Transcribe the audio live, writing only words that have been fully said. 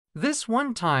This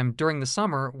one time during the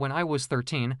summer when I was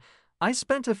 13, I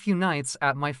spent a few nights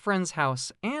at my friend's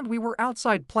house and we were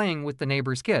outside playing with the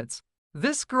neighbor's kids.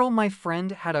 This girl my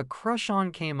friend had a crush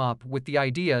on came up with the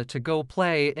idea to go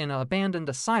play in an abandoned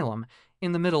asylum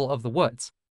in the middle of the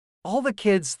woods. All the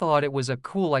kids thought it was a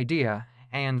cool idea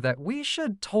and that we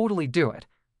should totally do it.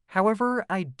 However,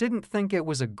 I didn't think it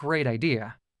was a great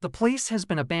idea. The place has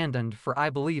been abandoned for, I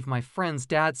believe my friend's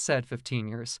dad said, 15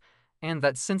 years, and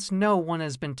that since no one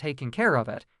has been taking care of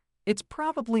it, it's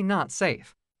probably not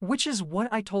safe. Which is what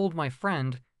I told my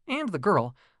friend and the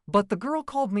girl, but the girl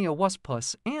called me a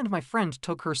wusspuss and my friend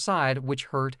took her side, which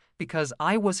hurt because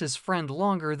I was his friend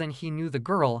longer than he knew the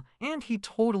girl and he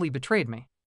totally betrayed me.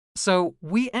 So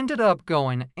we ended up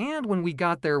going, and when we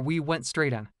got there we went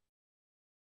straight in.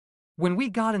 When we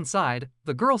got inside,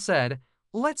 the girl said,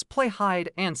 "Let's play hide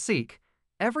and seek."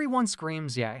 Everyone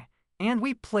screams yay, and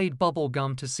we played bubble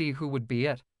gum to see who would be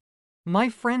it. My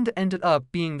friend ended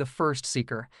up being the first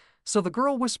seeker, so the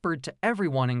girl whispered to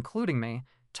everyone, including me,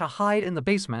 to hide in the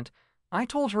basement. I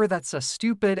told her that's a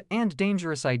stupid and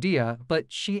dangerous idea,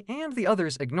 but she and the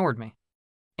others ignored me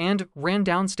and ran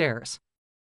downstairs.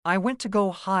 I went to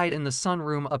go hide in the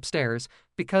sunroom upstairs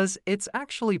because it's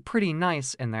actually pretty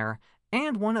nice in there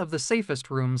and one of the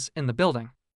safest rooms in the building.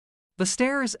 The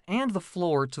stairs and the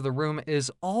floor to the room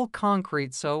is all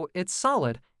concrete, so it's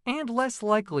solid and less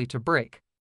likely to break.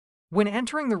 When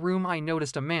entering the room, I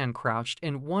noticed a man crouched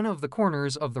in one of the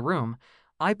corners of the room.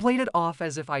 I played it off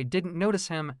as if I didn't notice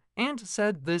him and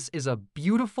said this is a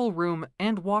beautiful room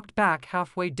and walked back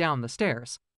halfway down the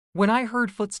stairs. When I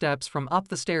heard footsteps from up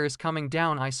the stairs coming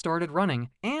down, I started running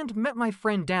and met my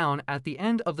friend down at the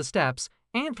end of the steps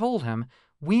and told him,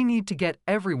 "We need to get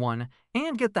everyone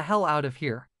and get the hell out of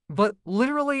here." But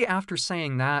literally after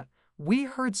saying that, we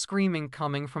heard screaming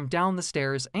coming from down the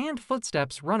stairs and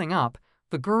footsteps running up.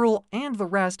 The girl and the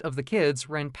rest of the kids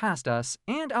ran past us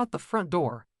and out the front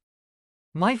door.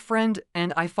 My friend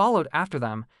and I followed after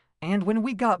them, and when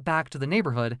we got back to the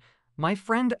neighborhood, my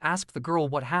friend asked the girl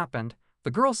what happened.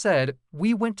 The girl said,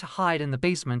 "We went to hide in the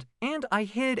basement and I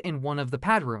hid in one of the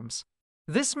pad rooms."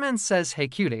 This man says, "Hey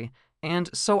cutie," and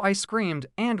so I screamed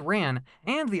and ran,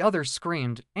 and the others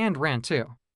screamed and ran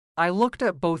too. I looked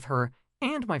at both her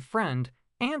and my friend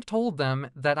and told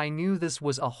them that I knew this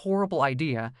was a horrible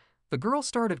idea. The girl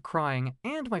started crying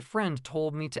and my friend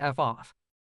told me to F off.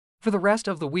 For the rest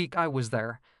of the week I was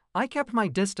there, I kept my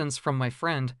distance from my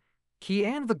friend. He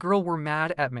and the girl were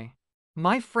mad at me.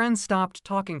 My friend stopped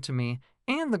talking to me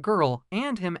and the girl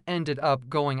and him ended up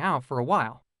going out for a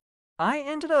while. I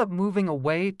ended up moving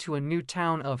away to a new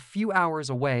town a few hours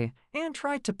away and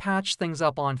tried to patch things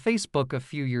up on Facebook a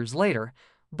few years later,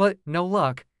 but no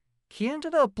luck. He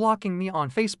ended up blocking me on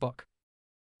Facebook.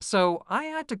 So I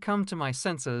had to come to my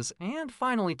senses and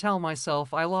finally tell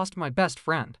myself I lost my best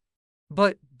friend.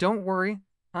 But don't worry,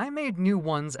 I made new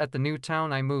ones at the new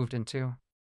town I moved into.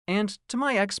 And to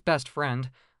my ex-best friend,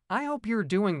 I hope you're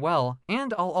doing well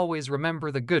and I'll always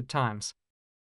remember the good times.